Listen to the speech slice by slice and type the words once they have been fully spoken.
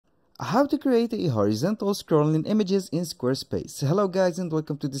How to create a horizontal scrolling images in Squarespace. Hello guys and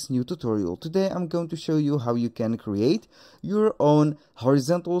welcome to this new tutorial. Today I'm going to show you how you can create your own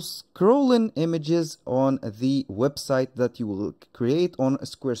horizontal scrolling images on the website that you will create on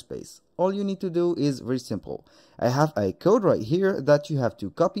Squarespace. All you need to do is very simple. I have a code right here that you have to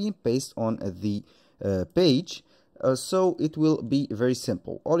copy and paste on the page. So it will be very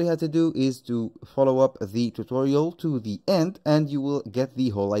simple. All you have to do is to follow up the tutorial to the end and you will get the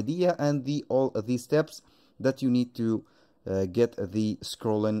whole idea and all of the steps that you need to get the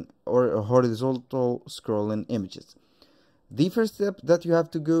scrolling or horizontal scrolling images. The first step that you have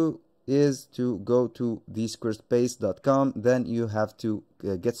to go is to go to the squarespace.com. Then you have to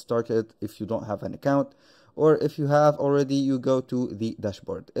get started if you don't have an account, or if you have already, you go to the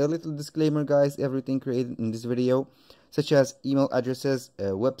dashboard. A little disclaimer guys, everything created in this video, such as email addresses,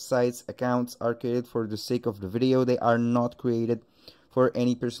 websites, accounts, are created for the sake of the video. They are not created for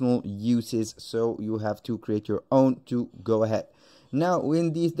any personal uses, so you have to create your own to go ahead. Now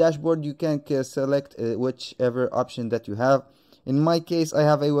in this dashboard you can select whichever option that you have. In my case, I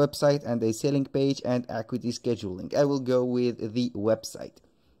have a website and a selling page and equity scheduling. I will go with the website.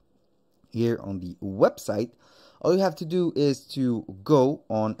 Here on the website, all you have to do is to go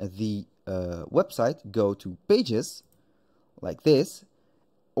on the website, go to pages like this,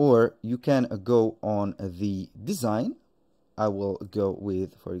 or you can go on the design. I will go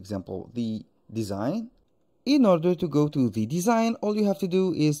with, for example, the design. In order to go to the design, all you have to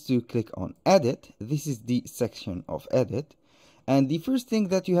do is to click on edit. This is the section of edit, and the first thing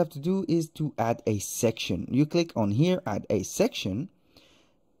that you have to do is to add a section. You click on here, add a section.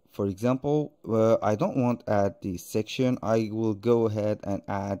 For example, I don't want to add the section. I will go ahead and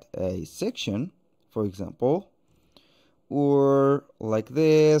add a section, for example, or like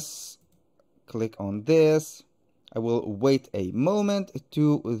this. Click on this. I will wait a moment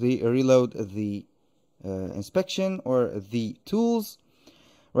to reload the inspection or the tools.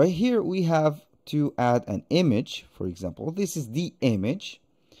 Right here we have to add an image. For example, this is the image.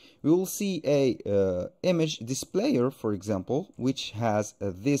 We will see a image displayer, for example, which has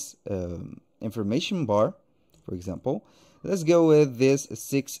this information bar. For example, let's go with this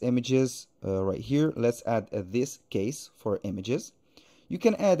 6 images right here. Let's add this case for images. You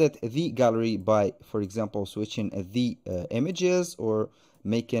can edit the gallery by, for example, switching the images or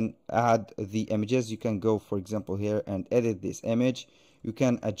add the images. You can go, for example, here and edit this image. You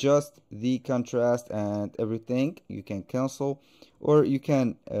can adjust the contrast and everything. You can cancel, or you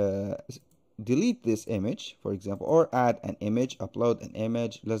can delete this image, for example, or add an image, upload an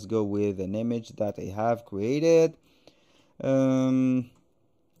image. Let's go with an image that I have created.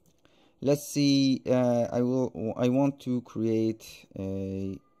 Let's see. I want to create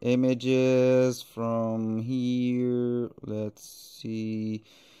images from here. Let's see.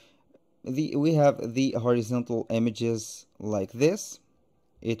 We have the horizontal images like this.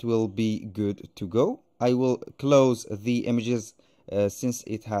 It will be good to go. I will close the images since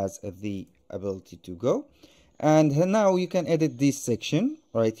it has the ability to go. And now you can edit this section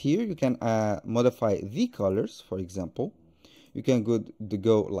right here. You can modify the colors, for example. You can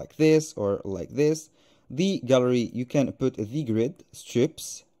go like this or like this. The gallery, you can put the grid,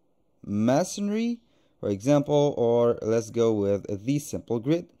 strips, masonry, for example, or let's go with the simple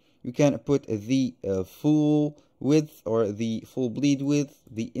grid. You can put the full width or the full bleed width,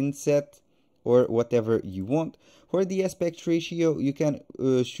 the inset, or whatever you want. For the aspect ratio, you can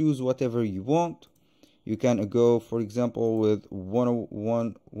choose whatever you want. You can go, for example, with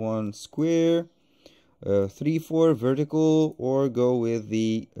 1 square, 3/4 vertical, or go with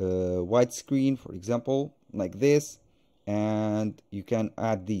the widescreen, for example, like this. And you can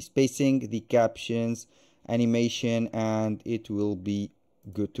add the spacing, the captions, animation, and it will be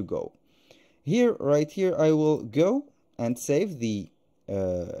good to go. Here, right here, I will go and save the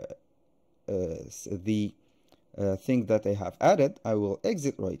thing that I have added. I will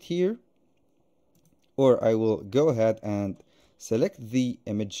exit right here, or I will go ahead and select the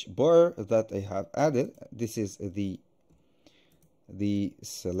image bar that I have added. This is the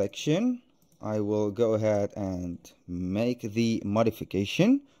selection. I will go ahead and make the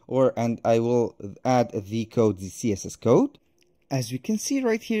modification, and I will add the code, the CSS code. As you can see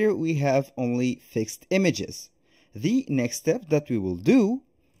right here, we have only fixed images. The next step that we will do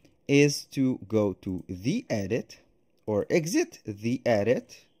is to go to the edit, or exit the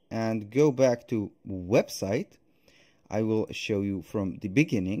edit and go back to website. I will show you from the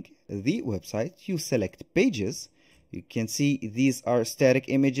beginning. The website, you select pages. You can see these are static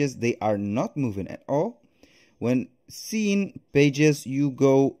images. They are not moving at all. When seeing pages, you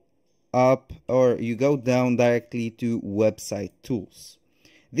go up or you go down directly to website tools.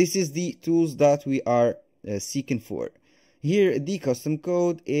 This is the tools that we are seeking for. Here the custom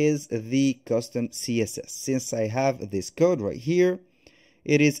code is the custom CSS. Since I have this code right here,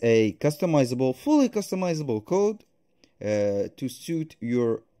 it is a customizable, fully customizable code to suit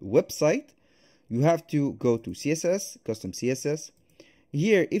your website. You have to go to CSS, custom CSS.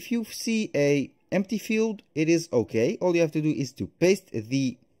 Here, if you see a empty field, it is okay. All you have to do is to paste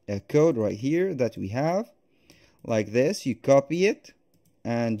the code right here that we have, like this. You copy it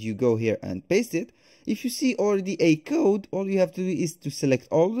and you go here and paste it. If you see already a code, all you have to do is to select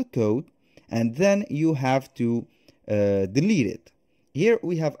all the code and then you have to delete it. Here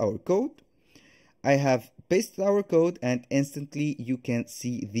we have our code. I have pasted our code and instantly you can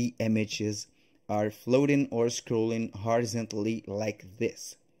see the images are floating or scrolling horizontally like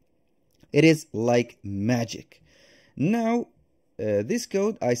this. It is like magic. Now, this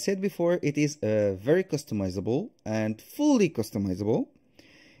code, I said before, it is very customizable and fully customizable.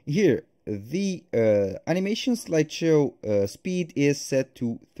 Here, the animation slideshow speed is set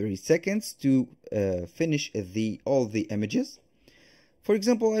to 30 seconds to finish all the images. For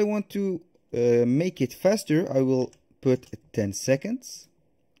example, I want to make it faster. I will put 10 seconds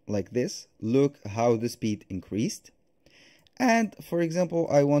like this. Look how the speed increased. And for example,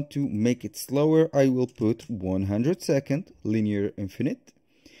 I want to make it slower. I will put 100 second linear infinite.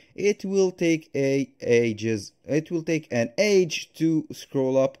 It will take an age to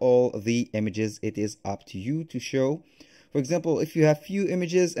scroll up all the images. It is up to you to show. For example, if you have few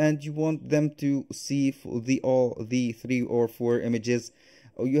images and you want them to see all the 3 or 4 images,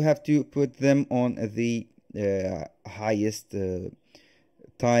 you have to put them on the highest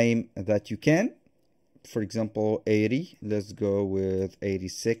time that you can. For example, 80. Let's go with 80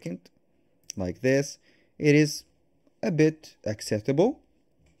 seconds like this. It is a bit acceptable.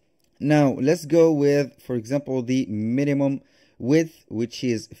 Now let's go with, for example, the minimum width, which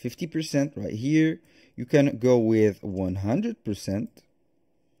is 50% right here. You can go with 100%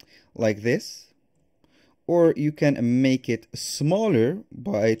 like this, or you can make it smaller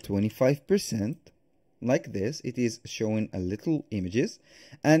by 25% like this. It is showing a little images.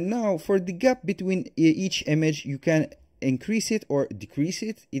 And now for the gap between each image, you can increase it or decrease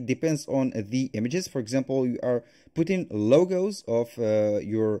it. It depends on the images. For example, you are putting logos of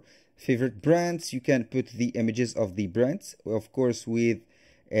your favorite brands. You can put the images of the brands, of course, with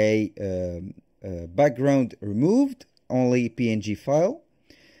a background removed, only PNG file.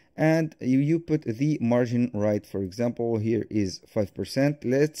 And you put the margin right. For example, here is 5%.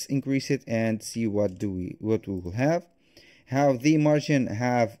 Let's increase it and see what we will have. How the margin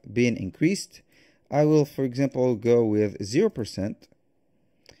have been increased. I will, for example, go with 0%.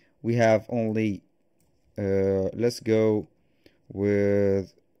 We have only let's go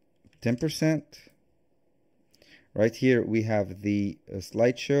with 10%. Right here we have the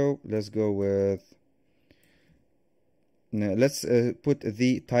slideshow. Let's go with, no, let's put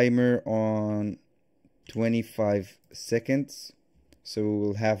the timer on 25 seconds. So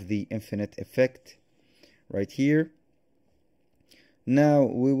we'll have the infinite effect right here. Now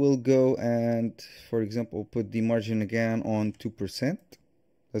we will go and, for example, put the margin again on 2%.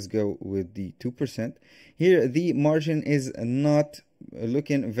 Let's go with the 2%. Here the margin is not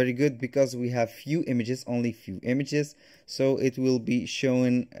looking very good because we have few images, only few images, so it will be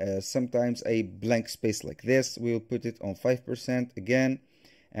showing sometimes a blank space like this. We'll put it on 5% again,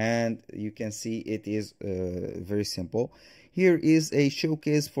 and you can see it is very simple. Here is a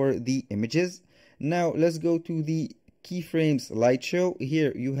showcase for the images. Now let's go to the keyframes slideshow.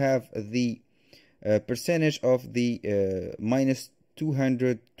 Here you have the percentage of the minus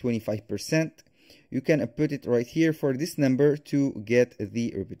 225%. You can put it right here for this number to get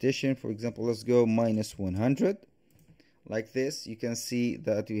the repetition. For example, let's go minus 100 like this. You can see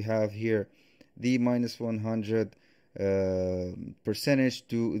that we have here the minus 100 percentage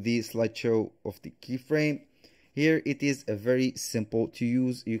to the slideshow of the keyframe. Here it is very simple to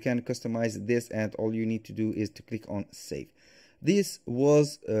use. You can customize this, and all you need to do is to click on save. This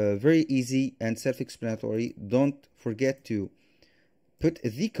was very easy and self-explanatory. Don't forget to put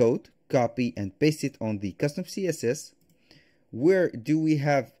the code, copy and paste it on the custom CSS. Where do we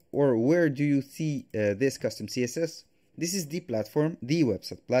have, or where do you see this custom CSS? This is the platform, the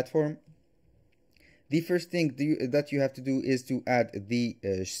website platform. The first thing that you have to do is to add the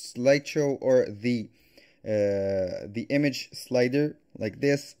slideshow or the image slider like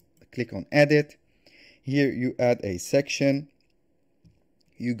this. Click on edit. Here you add a section.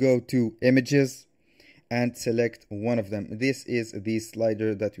 You go to images and select one of them. This is the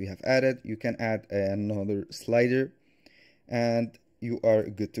slider that we have added. You can add another slider and you are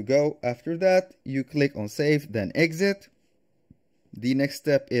good to go. After that, you click on save, then exit. The next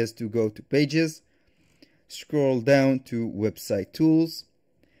step is to go to Pages, scroll down to Website Tools,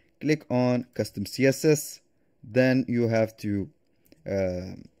 click on Custom CSS. Then you have to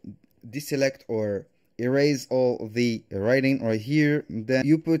deselect or erase all the writing right here. Then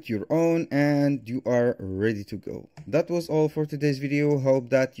you put your own and you are ready to go. That was all for today's video. Hope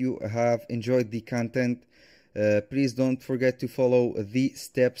that you have enjoyed the content. Please don't forget to follow the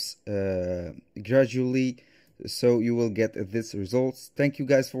steps gradually so you will get these results. Thank you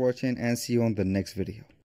guys for watching and see you on the next video.